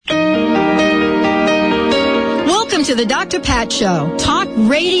to the Dr. Pat Show. Talk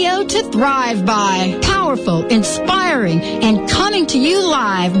radio to thrive by. Powerful, inspiring, and coming to you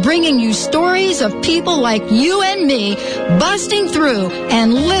live, bringing you stories of people like you and me, busting through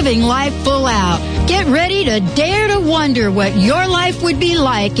and living life full out. Get ready to dare to wonder what your life would be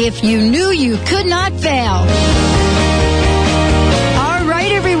like if you knew you could not fail.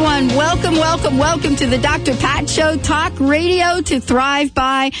 Everyone, welcome to the Dr. Pat Show, talk radio to thrive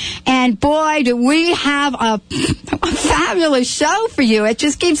by. And boy, do we have a fabulous show for you. It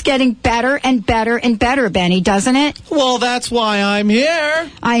just keeps getting better and better and better, Benny, doesn't it? Well, that's why I'm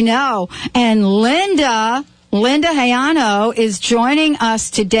here. I know. And Linda Hayano is joining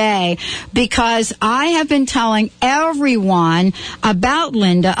us today because I have been telling everyone about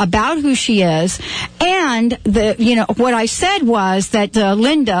Linda, about who she is, and what I said was that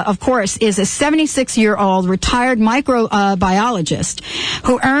Linda, of course, is a 76-year-old retired microbiologist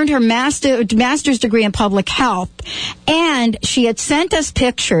who earned her master's degree in public health, and she had sent us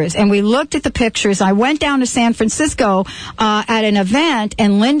pictures, and we looked at the pictures. I went down to San Francisco at an event,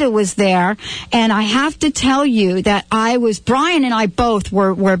 and Linda was there, and I have to tell you that Brian and I both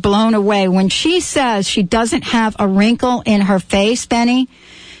were blown away. When she says she doesn't have a wrinkle in her face, Benny,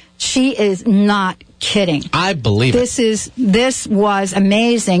 she is not kidding. I believe it. This was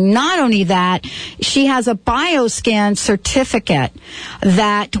amazing. Not only that, she has a bioscan certificate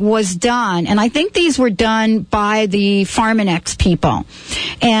that was done, and I think these were done by the Pharmanex people.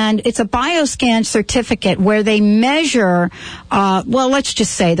 And it's a bioscan certificate where they measure, let's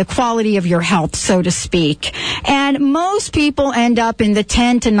just say the quality of your health, so to speak. And most people end up in the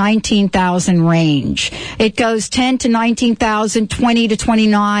 10 to 19,000 range. It goes 10 to 19,000, 20 to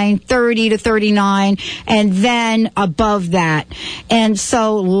 29, 30 to 39, and then above that. And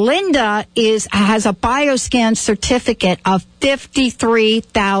so Linda has a bioscan certificate of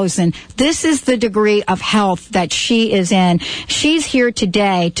 53,000. This is the degree of health that she is in. She's here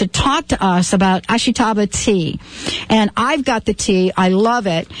today to talk to us about Ashitaba tea. And I've got the tea. I love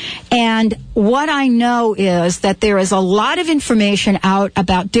it. And what I know is that there is a lot of information out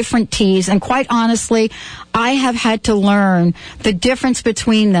about different teas. And quite honestly, I have had to learn the difference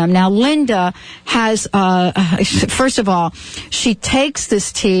between them. Now, Linda has, first of all, she takes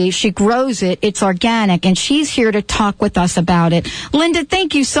this tea, she grows it, it's organic, and she's here to talk with us about it. Linda,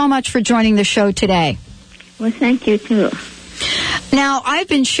 thank you so much for joining the show today. Well, thank you, too. Now, I've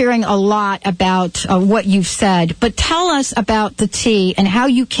been sharing a lot about what you've said, but tell us about the tea and how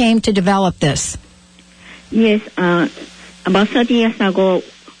you came to develop this. Yes, about 30 years ago,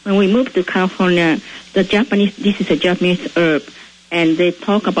 when we moved to California, this is a Japanese herb, and they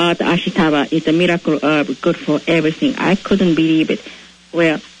talk about Ashitaba. It's a miracle herb, good for everything. I couldn't believe it.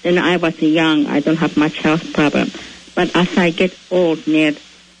 Well, then I was young. I don't have much health problem. But as I get old, near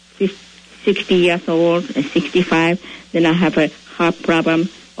 60 years old and 65, then I have a heart problem,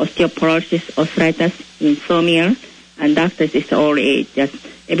 osteoporosis, arthritis, insomnia, and doctors is old age. Just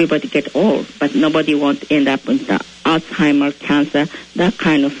everybody get old, but nobody won't end up with the Alzheimer's, cancer, that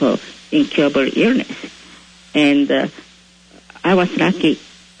kind of incurable illness. And I was lucky.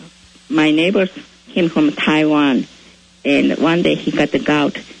 My neighbors came from Taiwan, and one day he got the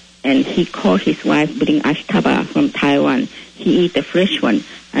gout, and he called his wife, bring Ashitaba from Taiwan. He eat the fresh one,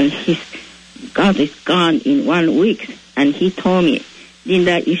 and his gout is gone in 1 week. And he told me,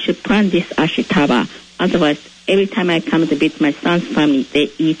 Linda, you should plant this Ashitaba. Otherwise, every time I come to visit my son's family, they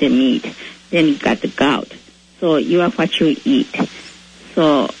eat the meat. Then he got the gout. So you are what you eat.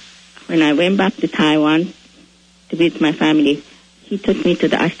 So when I went back to Taiwan to visit my family, he took me to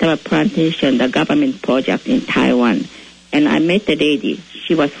the Ashitaba plantation, the government project in Taiwan. And I met the lady.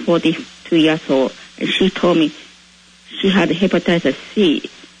 She was 42 years old. And she told me she had hepatitis C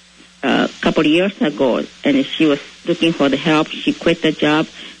a couple of years ago. And she was looking for the help. She quit the job,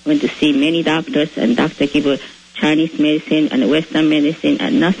 went to see many doctors, and doctors give her Chinese medicine and Western medicine,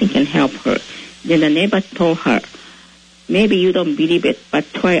 and nothing can help her. Then the neighbor told her, maybe you don't believe it, but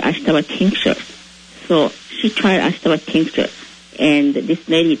try Ashitaba tincture. So she tried Ashitaba tincture. And this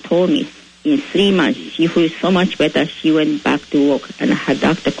lady told me in 3 months she feels so much better. She went back to work, and her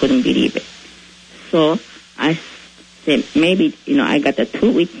doctor couldn't believe it. So I said, maybe, I got a true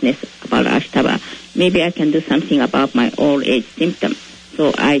witness about Ashitaba. Maybe I can do something about my old age symptoms.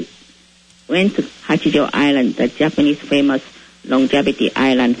 So I went to Hachijo Island, the Japanese famous longevity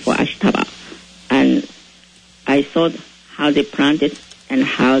island for Ashitaba. And I saw how they plant it and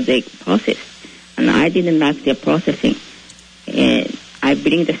how they process. And I didn't like their processing. And I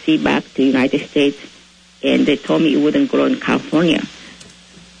bring the seed back to the United States, and they told me it wouldn't grow in California.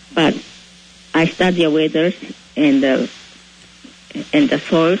 But I studied the weather and the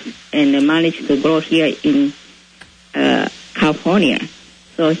soils, and managed to grow here in California.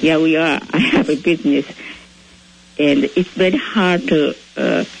 So here we are. I have a business, and it's very hard to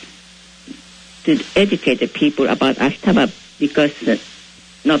educate the people about Ashtaba because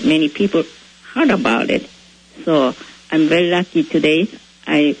not many people heard about it. So I'm very lucky today.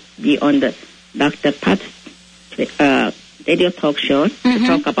 I be on the Dr. Pat's radio talk show to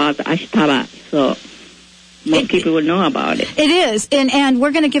talk about Ashtaba. So more people will know about it. It is, and we're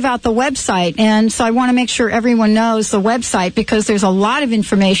going to give out the website, and so I want to make sure everyone knows the website because there's a lot of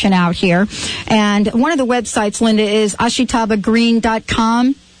information out here. And one of the websites, Linda, is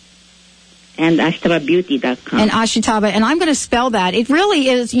ashitabagreen.com. And ashitababeauty.com. And Ashitaba, and I'm going to spell that. It really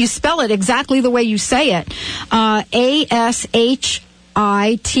is, you spell it exactly the way you say it.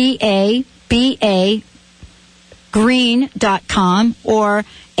 ASHITABA green.com or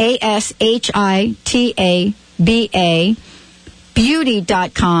ASHITABA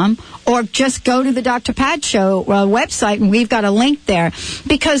beauty.com, or just go to the Dr. Pat Show website, and we've got a link there.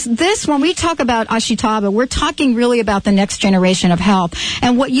 Because this, when we talk about Ashitaba, we're talking really about the next generation of health.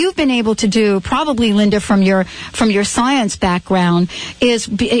 And what you've been able to do, probably, Linda, from your science background, is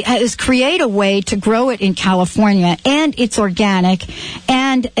create a way to grow it in California, and it's organic,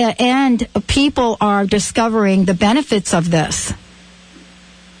 and people are discovering the benefits of this.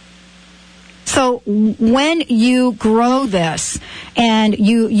 So when you grow this and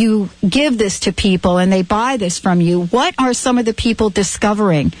you give this to people and they buy this from you, what are some of the people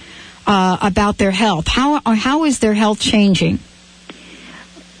discovering about their health? How is their health changing?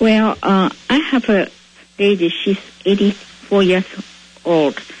 Well, I have a lady. She's 84 years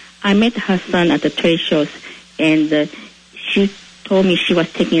old. I met her son at the trade shows, and she told me she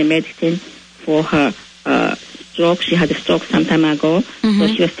was taking a medicine for her stroke. She had a stroke some time ago, so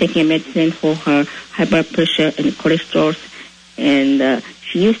she was taking a medicine for her high blood pressure and cholesterol, and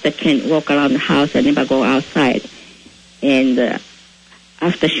she used to cane walk around the house and never go outside. And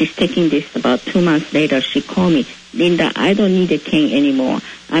after she's taking this, about 2 months later, she called me, Linda, I don't need a cane anymore.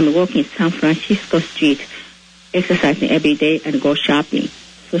 I'm walking San Francisco Street, exercising every day and go shopping.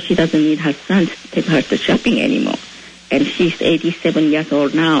 So she doesn't need her son to take her to shopping anymore. And she's 87 years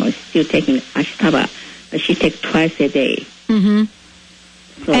old now, still taking Ashtaba. But she takes twice a day.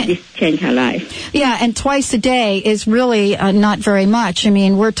 So this changed her life. Yeah, and twice a day is really not very much. I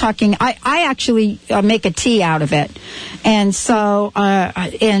mean, we're talking. I actually make a tea out of it, and so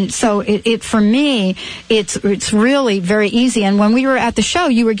it for me it's really very easy. And when we were at the show,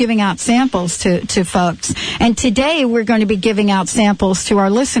 you were giving out samples to folks, and today we're going to be giving out samples to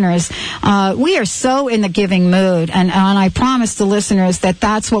our listeners. We are so in the giving mood, and I promised the listeners that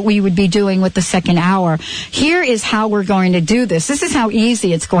that's what we would be doing with the second hour. Here is how we're going to do this. This is how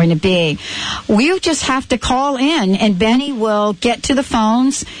easy it's going to be. We just have to call in, and Benny will get to the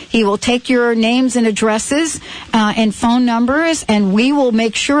phones. He will take your names and addresses and phone numbers, and we will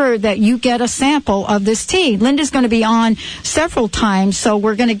make sure that you get a sample of this tea. Linda's going to be on several times, so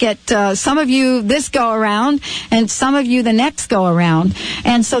we're going to get some of you this go around and some of you the next go around.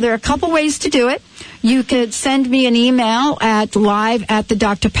 And so there are a couple ways to do it. You could send me an email at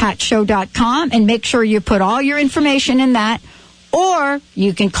live@thedrpatshow.com and make sure you put all your information in that. Or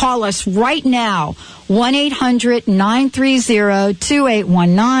you can call us right now,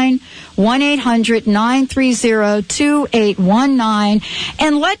 1-800-930-2819, 1-800-930-2819,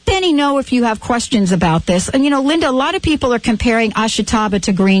 and let Benny know if you have questions about this. And, Linda, a lot of people are comparing Ashitaba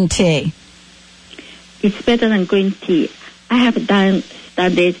to green tea. It's better than green tea. I have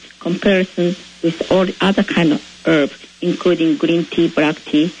studied comparison with all the other kind of herbs, including green tea, black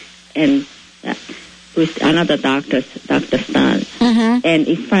tea, and with another Dr. Stan. And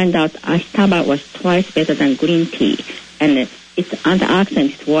it found out Ashtaba was twice better than green tea. And its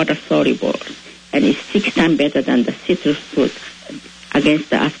antioxidant is water soluble. And it's 6 times better than the citrus fruit against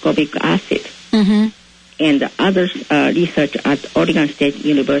the ascorbic acid. And the other research at Oregon State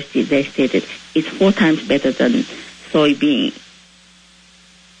University, they stated it's 4 times better than soybean.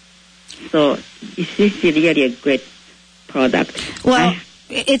 So this is really a great product. Well,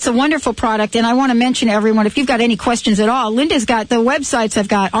 it's a wonderful product, and I want to mention to everyone, if you've got any questions at all, Linda's got the websites have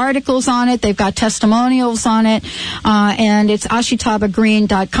got articles on it, they've got testimonials on it, and it's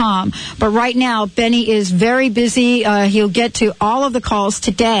ashitabagreen.com. But right now, Benny is very busy. He'll get to all of the calls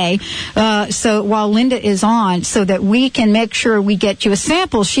today, so while Linda is on, so that we can make sure we get you a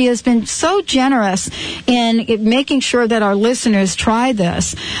sample. She has been so generous in making sure that our listeners try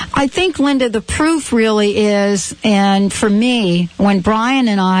this. I think, Linda, the proof really is, and for me, when Brian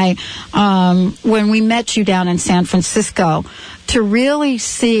and I, when we met you down in San Francisco, to really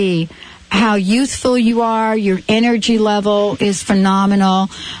see how youthful you are. Your energy level is phenomenal.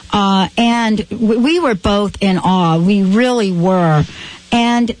 And we were both in awe. We really were.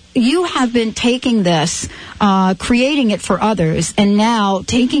 And you have been taking this, creating it for others, and now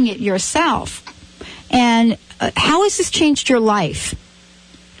taking it yourself. And how has this changed your life?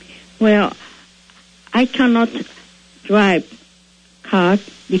 Well, I cannot drive cars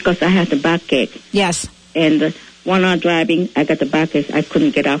because I had a backache. Yes. And when I'm driving, I got the backache. I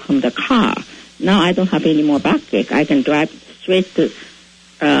couldn't get out from the car. Now I don't have any more backache. I can drive straight to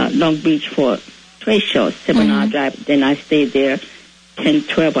Long Beach for trade shows, 7-hour drive. Then I stay there 10,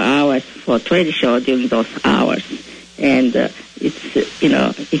 12 hours for trade show during those hours. And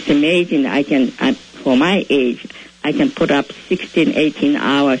it's amazing. For my age, I can put up 16, 18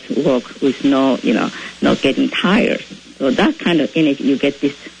 hours work with no getting tired. So that kind of energy you get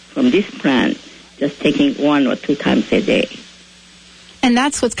this from this plan, just taking 1 or 2 times a day. And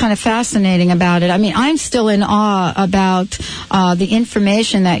that's what's kind of fascinating about it. I mean, I'm still in awe about the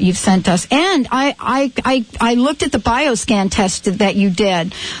information that you've sent us. And I looked at the bioscan test that you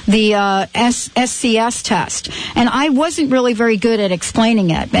did, the SCS test, and I wasn't really very good at explaining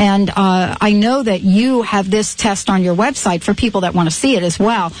it. And I know that you have this test on your website for people that want to see it as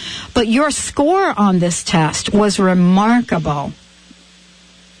well. But your score on this test was remarkable.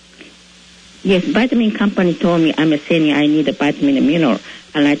 Yes, vitamin company told me I'm a senior, I need a vitamin and mineral.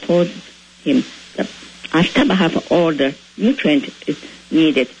 And I told him that Ashtaba have all the nutrients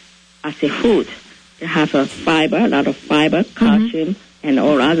needed as a food. They have a lot of fiber, calcium, and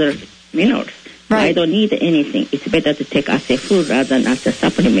all other minerals. Right. I don't need anything. It's better to take as a food rather than as a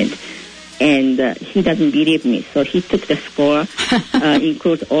supplement. And he doesn't believe me. So he took the score,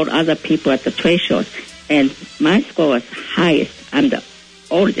 includes all other people at the trade shows. And my score was highest. I'm the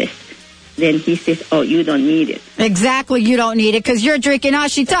oldest. Then he says, oh, you don't need it. Exactly, you don't need it because you're drinking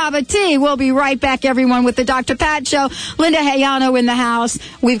Ashitaba tea. We'll be right back, everyone, with the Dr. Pat Show. Linda Hayano in the house.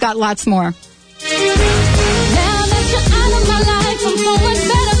 We've got lots more. Now that you're out of my life, I'm so much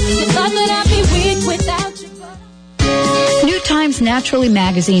better. You thought that I'd be weak without you. New Times Naturally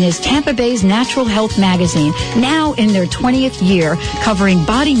magazine is Tampa Bay's natural health magazine, now in their 20th year, covering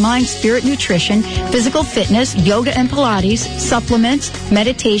body, mind, spirit, nutrition, physical fitness, yoga and Pilates, supplements,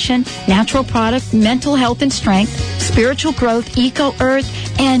 meditation, natural product, mental health and strength, spiritual growth, eco-earth,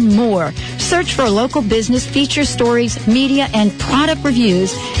 and more. Search for a local business, feature stories, media, and product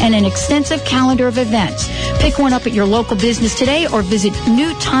reviews, and an extensive calendar of events. Pick one up at your local business today or visit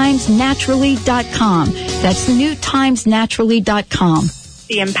newtimesnaturally.com. That's newtimesnaturally.com.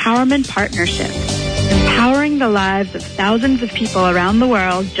 The Empowerment Partnership, empowering the lives of thousands of people around the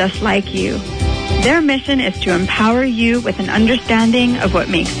world just like you. Their mission is to empower you with an understanding of what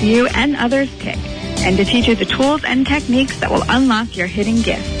makes you and others tick, and to teach you the tools and techniques that will unlock your hidden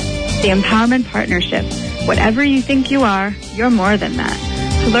gifts. The Empowerment Partnership. Whatever you think you are, you're more than that.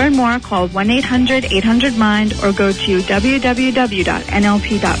 To learn more, call 1-800-800-MIND or go to www.nlp.com.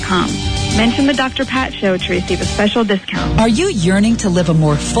 Mention the Dr. Pat Show to receive a special discount. Are you yearning to live a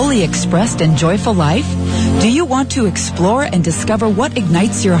more fully expressed and joyful life? Do you want to explore and discover what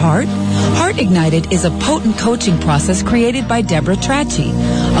ignites your heart? Heart Ignited is a potent coaching process created by Deborah Trachy,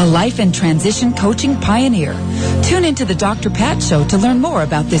 a life and transition coaching pioneer. Tune into the Dr. Pat Show to learn more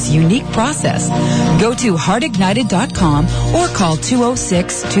about this unique process. Go to heartignited.com or call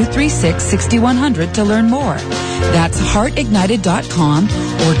 206-236-6100 to learn more. That's heartignited.com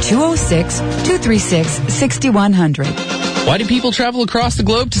or 206-236-6100. Why do people travel across the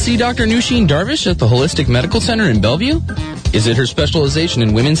globe to see Dr. Nusheen Darvish at the Holistic Medical Center in Bellevue? Is it her specialization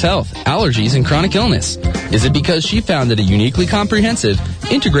in women's health, allergies, and chronic illness? Is it because she founded a uniquely comprehensive,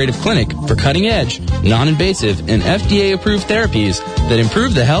 integrative clinic for cutting-edge, non-invasive, and FDA-approved therapies that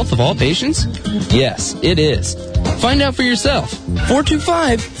improve the health of all patients? Yes, it is. Find out for yourself.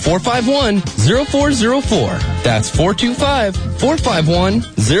 425-451-0404. That's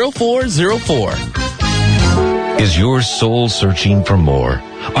 425-451-0404. Is your soul searching for more?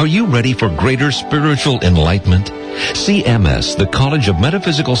 Are you ready for greater spiritual enlightenment? CMS, the College of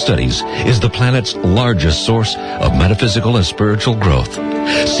Metaphysical Studies, is the planet's largest source of metaphysical and spiritual growth.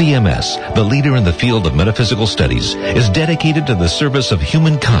 CMS, the leader in the field of metaphysical studies, is dedicated to the service of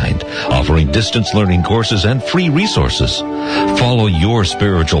humankind, offering distance learning courses and free resources. Follow your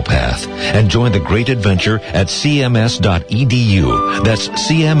spiritual path and join the great adventure at cms.edu. That's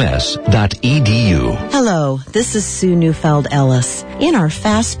cms.edu. Hello, this is Sue Neufeld Ellis. In our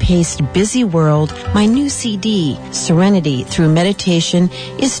fast-paced, busy world, my new CD, Serenity Through Meditation,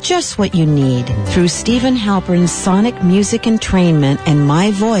 is just what you need. Through Stephen Halpern's sonic music entrainment and my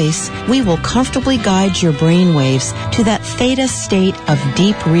voice, we will comfortably guide your brainwaves to that theta state of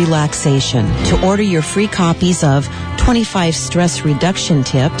deep relaxation. To order your free copies of 25 Stress Reduction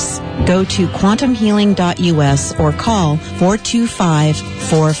Tips, go to quantumhealing.us or call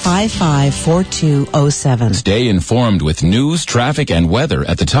 425-455-4207. Stay informed with news, traffic, and weather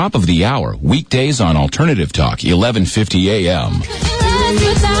at the top of the hour, weekdays on Alternative Talk, 1150 a.m.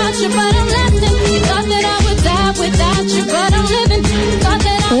 Without you, but I'm lasting. You thought that I would die without you, but I'm living. Thought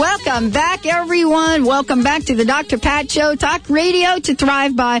that Welcome back, everyone. Welcome back to the Dr. Pat Show, Talk Radio to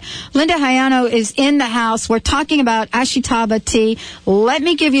Thrive By. Linda Hayano is in the house. We're talking about Ashitaba tea. Let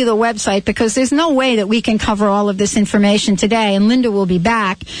me give you the website because there's no way that we can cover all of this information today, and Linda will be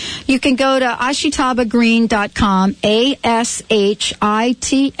back. You can go to ashitabagreen.com,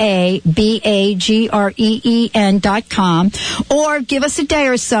 ashitabagreen.com, or give us a day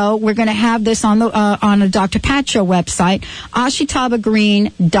or so. We're going to have this on the Dr. Pat Show website,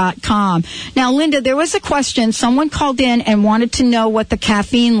 ashitabagreen.com. Now, Linda, there was a question. Someone called in and wanted to know what the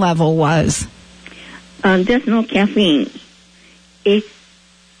caffeine level was. There's no caffeine. It's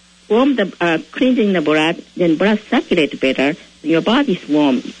warm cleansing the blood, then blood circulates better. Your body's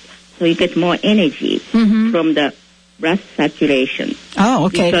warm, so you get more energy from the blood circulation. Oh,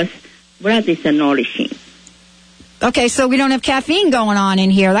 okay. Because blood is nourishing. Okay, so we don't have caffeine going on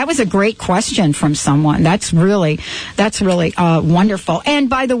in here. That was a great question from someone. That's really wonderful. And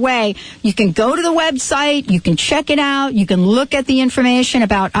by the way, you can go to the website, you can check it out, you can look at the information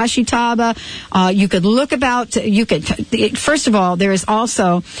about Ashitaba. First of all, there is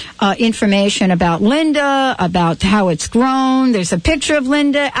also information about Linda, about how it's grown. There's a picture of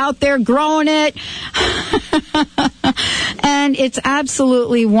Linda out there growing it. And it's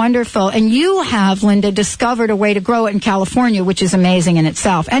absolutely wonderful. And you have, Linda, discovered a way to grow it in California, which is amazing in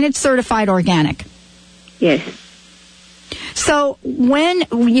itself. And it's certified organic. Yes. So when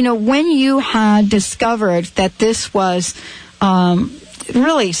you had discovered that this was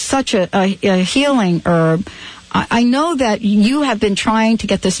really such a healing herb, I know that you have been trying to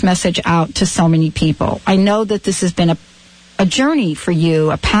get this message out to so many people. I know that this has been a journey for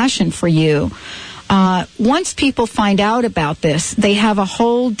you, a passion for you. Once people find out about this, they have a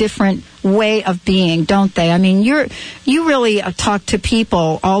whole different way of being, don't they? I mean, you really talk to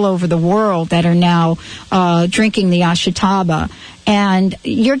people all over the world that are now drinking the Ashitaba, and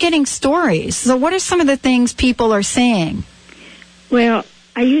you're getting stories. So what are some of the things people are saying? Well,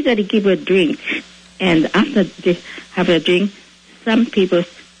 I usually give a drink, and after they have a drink, some people,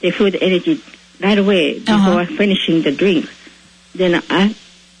 they feel the energy right away before finishing the drink. Then I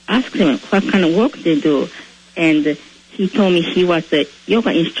asked him what kind of work they do, and he told me he was a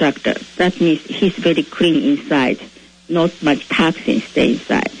yoga instructor. That means he's very clean inside, not much toxins stay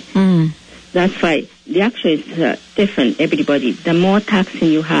inside. That's why the action is different, everybody. The more toxin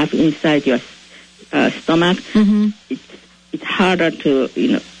you have inside your stomach, it's harder to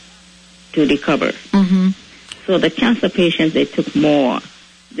recover. So the cancer patients, they took more.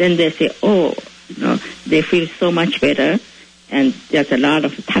 Then they say, they feel so much better. And there's a lot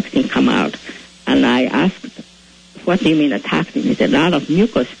of toxin come out. And I asked, what do you mean a toxin? There's a lot of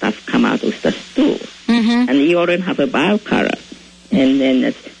mucus stuff come out with the stool. And the urine have a biocolor. And then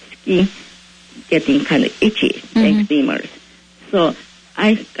the skin getting kind of itchy, eczemas. So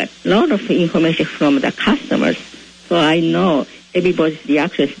I got a lot of information from the customers. So I know everybody's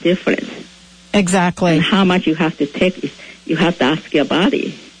reaction is different. Exactly. And how much you have to take is you have to ask your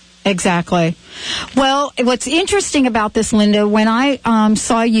body. Exactly. Well, what's interesting about this, Linda, when I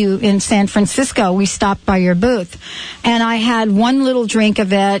saw you in San Francisco, we stopped by your booth, and I had one little drink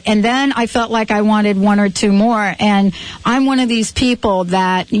of it, and then I felt like I wanted one or two more. And I'm one of these people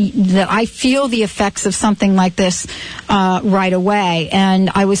that I feel the effects of something like this right away.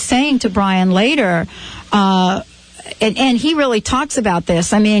 And I was saying to Brian later, and he really talks about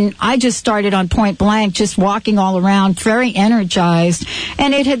this. I mean, I just started on point blank, just walking all around, very energized.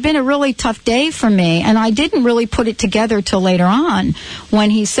 And it had been a really tough day for me. And I didn't really put it together till later on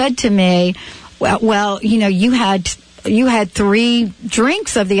when he said to me, well, you had 3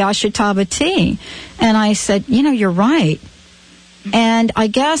 drinks of the Ashitaba tea. And I said, you're right. And I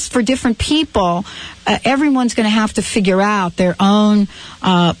guess for different people, everyone's going to have to figure out their own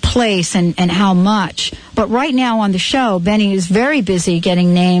place and how much. But right now on the show, Benny is very busy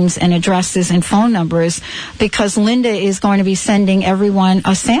getting names and addresses and phone numbers because Linda is going to be sending everyone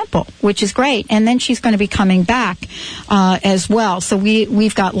a sample, which is great. And then she's going to be coming back as well. So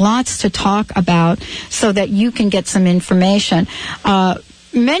we've got lots to talk about so that you can get some information.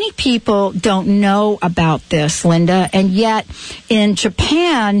 many people don't know about this, Linda, and yet in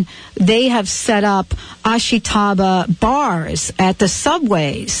Japan, they have set up ashitaba bars at the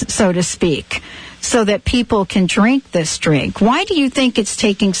subways, so to speak, so that people can drink this drink. Why do you think it's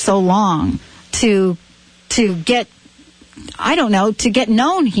taking so long to get, I don't know, to get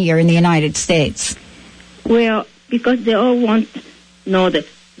known here in the United States? Well, because they all want to know the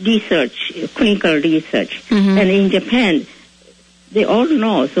research, clinical research. Mm-hmm. And in Japan, they all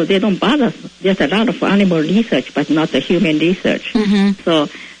know, so they don't bother. There's a lot of animal research, but not the human research. Mm-hmm. So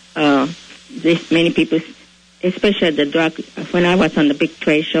there's many people, especially the drug, when I was on the big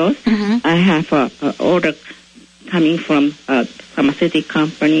trade shows, Mm-hmm. I have an order coming from pharmaceutical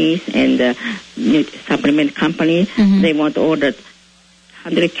companies and supplement companies. Mm-hmm. They want to order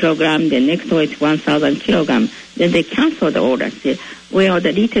 100 kilogram, the next one is 1,000 kilogram. Then they cancel the order. Say, well,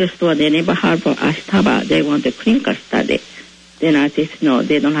 the retail store, they never heard of ashitaba. They want a clinical study. Then I said, no,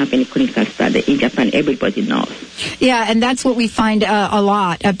 they don't have any clinical study. In Japan, everybody knows. Yeah, and that's what we find a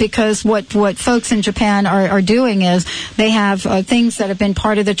lot, because what folks in Japan are doing is they have things that have been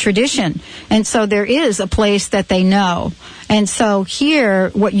part of the tradition. And so there is a place that they know. And so here,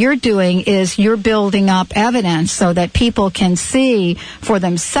 what you're doing is you're building up evidence so that people can see for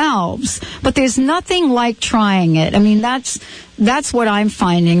themselves. But there's nothing like trying it. I mean, that's what I'm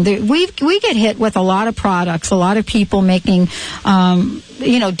finding. We get hit with a lot of products, a lot of people making,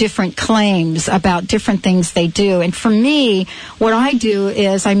 different claims about different things they do. And for me, what I do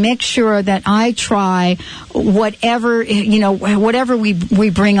is I make sure that I try whatever we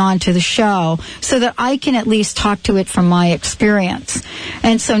bring onto the show so that I can at least talk to it from my experience.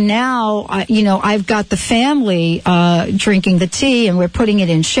 And so now, I've got the family drinking the tea, and we're putting it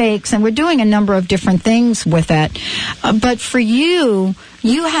in shakes, and we're doing a number of different things with it. But for you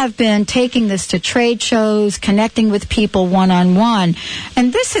have been taking this to trade shows, connecting with people one-on-one,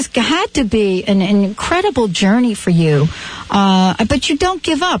 and this has had to be an incredible journey for you. But you don't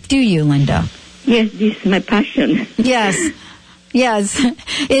give up, do you, Linda? Yes, this is my passion. Yes,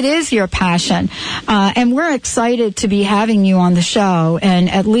 it is your passion. And we're excited to be having you on the show and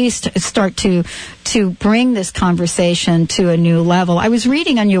at least start to bring this conversation to a new level. I was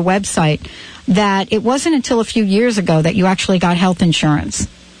reading on your website that it wasn't until a few years ago that you actually got health insurance.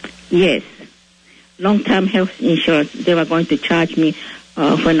 Yes. Long-term health insurance. They were going to charge me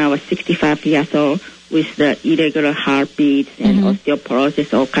when I was 65 years old with the irregular heartbeats and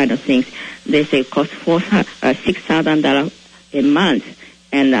osteoporosis, all kind of things. They say it costs $6,000 a month.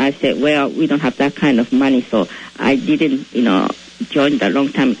 And I said, well, we don't have that kind of money. So I didn't, join the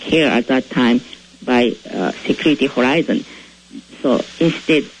long-term care at that time by Security Horizon. So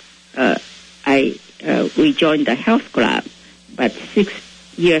instead, we joined the health club, but 6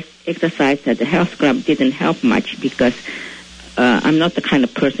 years exercise at the health club didn't help much because I'm not the kind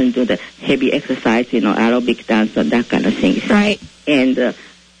of person to do the heavy exercise, aerobic dance or that kind of things. Right. And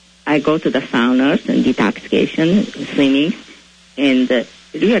I go to the saunas and detoxification, swimming, and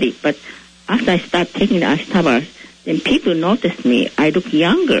really, but after I start taking the ashitaba, then people notice me. I look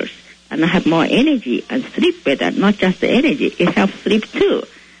younger, and I have more energy and sleep better. Not just the energy, it helps sleep too.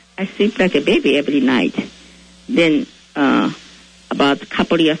 I sleep like a baby every night. Then about a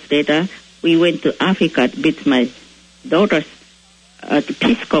couple of years later, we went to Africa to visit my daughter's the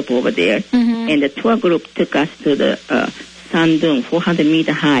Peace Corps over there, and the tour group took us to the sand dune, 400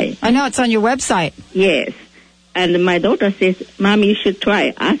 meter high. I know, it's on your website. Yes. And my daughter says, Mom, you should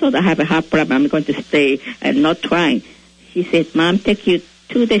try. I thought I have a heart problem. I'm going to stay and not trying. She said, Mom, take you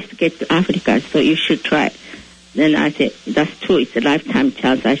 2 days to get to Africa, so you should try. Then I said, that's true. It's a lifetime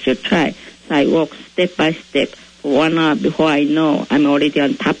chance. I should try. So I walk step by step for 1 hour before I know I'm already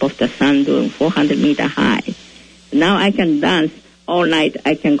on top of the sand dune, 400 meter high. Now I can dance all night.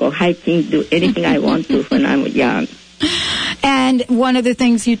 I can go hiking, do anything I want to when I'm young. And one of the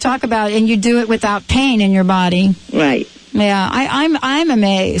things you talk about, and you do it without pain in your body. Right. Yeah, I'm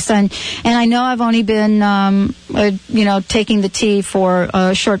amazed, and I know I've only been taking the tea for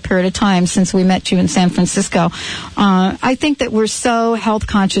a short period of time since we met you in San Francisco. I think that we're so health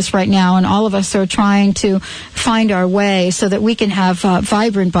conscious right now, and all of us are trying to find our way so that we can have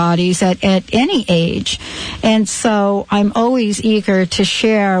vibrant bodies at any age. And so I'm always eager to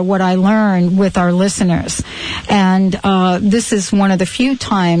share what I learn with our listeners. And this is one of the few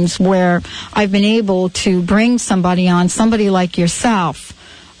times where I've been able to bring somebody like yourself,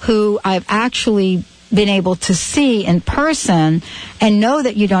 who I've actually been able to see in person and know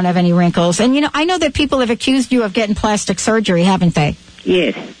that you don't have any wrinkles. And, I know that people have accused you of getting plastic surgery, haven't they?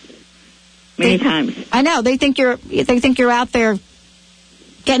 Yes. Many times. I know. They think you're out there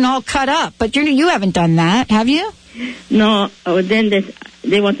getting all cut up, but you haven't done that, have you? No, then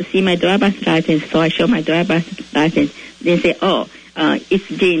they want to see my driver's license, so I show my driver's license. They say, it's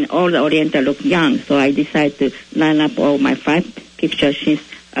Jean, all the Oriental look young, so I decide to line up all my 5 pictures since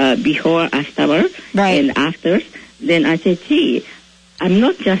before, after, and after. Then I say, gee, I'm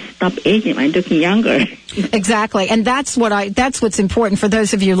not just stop aging, I'm looking younger. Exactly. And that's what's important for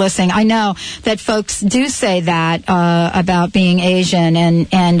those of you listening. I know that folks do say that about being Asian,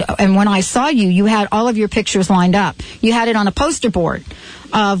 and when I saw you, you had all of your pictures lined up. You had it on a poster board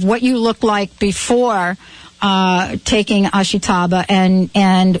of what you looked like before taking Ashitaba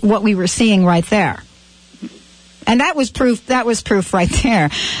and what we were seeing right there. And that was proof right there.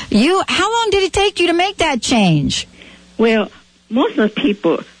 How long did it take you to make that change? Well, most of the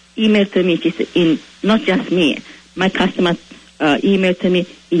people email to me, not just me. My customers email to me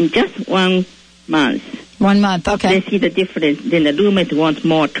in just 1 month. 1 month, okay. They see the difference. Then the roommate wants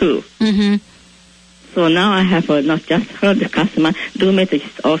more too. Mm-hmm. So now I have not just her, the customer, roommate is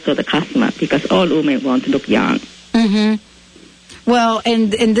also the customer, because all roommates want to look young. Mm-hmm. Well,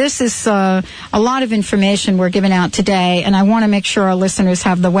 and this is a lot of information we're giving out today, and I want to make sure our listeners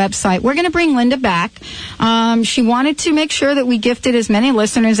have the website. We're going to bring Linda back. She wanted to make sure that we gifted as many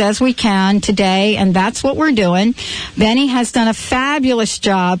listeners as we can today, and that's what we're doing. Benny has done a fabulous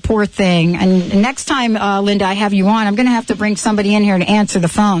job, poor thing. And next time, Linda, I have you on, I'm going to have to bring somebody in here to answer the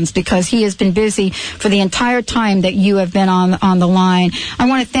phones, because he has been busy for the entire time that you have been on the line. I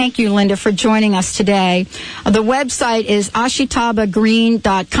want to thank you, Linda, for joining us today. The website is ashitabagreen.com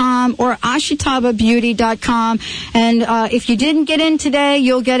or ashitababeauty.com. And if you didn't get in today,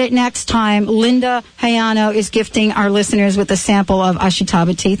 you'll get it next time. Linda Hayano is gifting our listeners with a sample of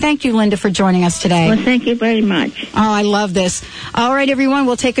Ashitaba tea. Thank you, Linda, for joining us today. Well, thank you very much. Oh, I love this. All right, everyone,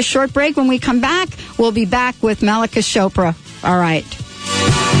 we'll take a short break. When we come back, we'll be back with Malika Chopra. All right.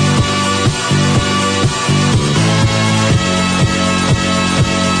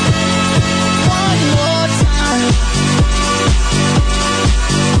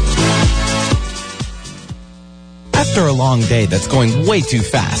 After a long day that's going way too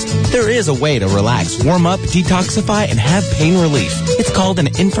fast, there is a way to relax, warm up, detoxify, and have pain relief. It's called an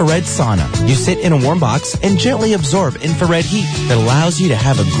infrared sauna. You sit in a warm box and gently absorb infrared heat that allows you to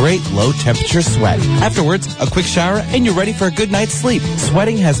have a great low-temperature sweat. Afterwards, a quick shower, and you're ready for a good night's sleep.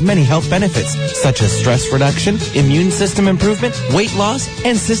 Sweating has many health benefits, such as stress reduction, immune system improvement, weight loss,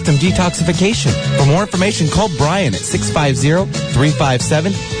 and system detoxification. For more information, call Brian at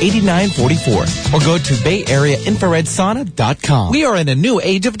 650-357-8944 or go to BayAreaInfraredSauna.com. We are in a new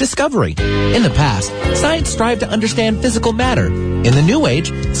age of discovery. In the past, science strived to understand physical matter. In the new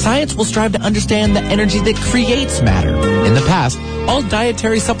age, science will strive to understand the energy that creates matter. In the past, all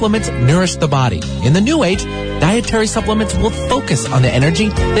dietary supplements nourish the body. In the new age, dietary supplements will focus on the energy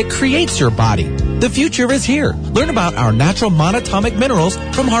that creates your body. The future is here. Learn about our natural monatomic minerals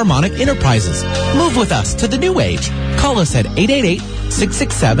from Harmonic Enterprises. Move with us to the new age. Call us at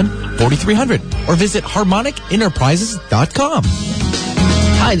 888-667-4300 or visit harmonicenterprises.com.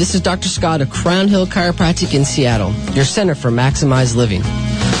 Hi, this is Dr. Scott of Crown Hill Chiropractic in Seattle, your center for maximized living.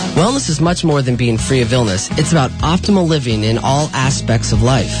 Wellness is much more than being free of illness. It's about optimal living in all aspects of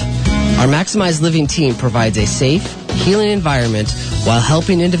life. Our Maximized Living team provides a safe, healing environment while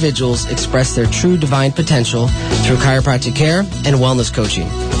helping individuals express their true divine potential through chiropractic care and wellness coaching.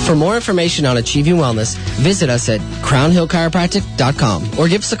 For more information on achieving wellness, visit us at crownhillchiropractic.com or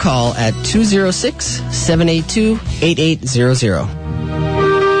give us a call at 206-782-8800.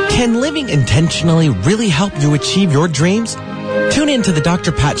 Can living intentionally really help you achieve your dreams? Tune in to the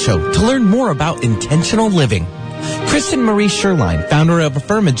Dr. Pat Show to learn more about intentional living. Kristen Marie Sherline, founder of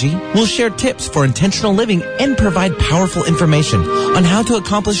Affirmagy, will share tips for intentional living and provide powerful information on how to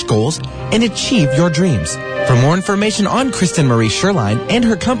accomplish goals and achieve your dreams. For more information on Kristen Marie Sherline and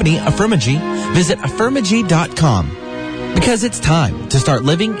her company, Affirmagy, visit Affirmagy.com. Because it's time to start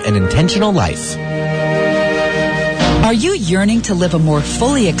living an intentional life. Are you yearning to live a more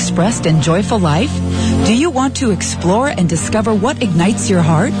fully expressed and joyful life? Do you want to explore and discover what ignites your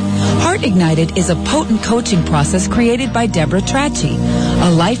heart? Heart Ignited is a potent coaching process created by Deborah Trachy, a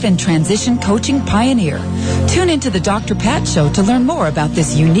life and transition coaching pioneer. Tune into the Dr. Pat Show to learn more about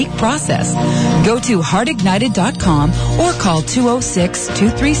this unique process. Go to heartignited.com or call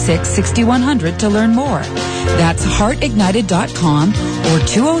 206-236-6100 to learn more. That's heartignited.com or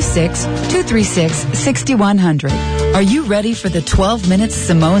 206-236-6100. Are you ready for the 12 Minutes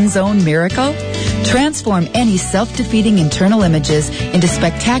Simone Zone Miracle? Transform any self-defeating internal images into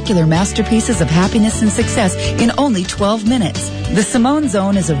spectacular masterpieces of happiness and success in only 12 minutes. The Simone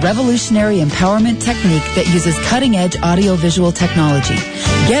Zone is a revolutionary empowerment technique that uses cutting-edge audio-visual technology.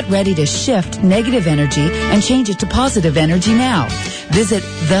 Get ready to shift negative energy and change it to positive energy now. Visit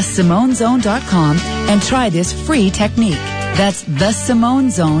thesimonezone.com and try this free technique. That's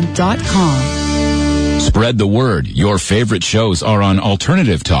thesimonezone.com. Spread the word. Your favorite shows are on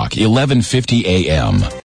Alternative Talk, 1150 AM.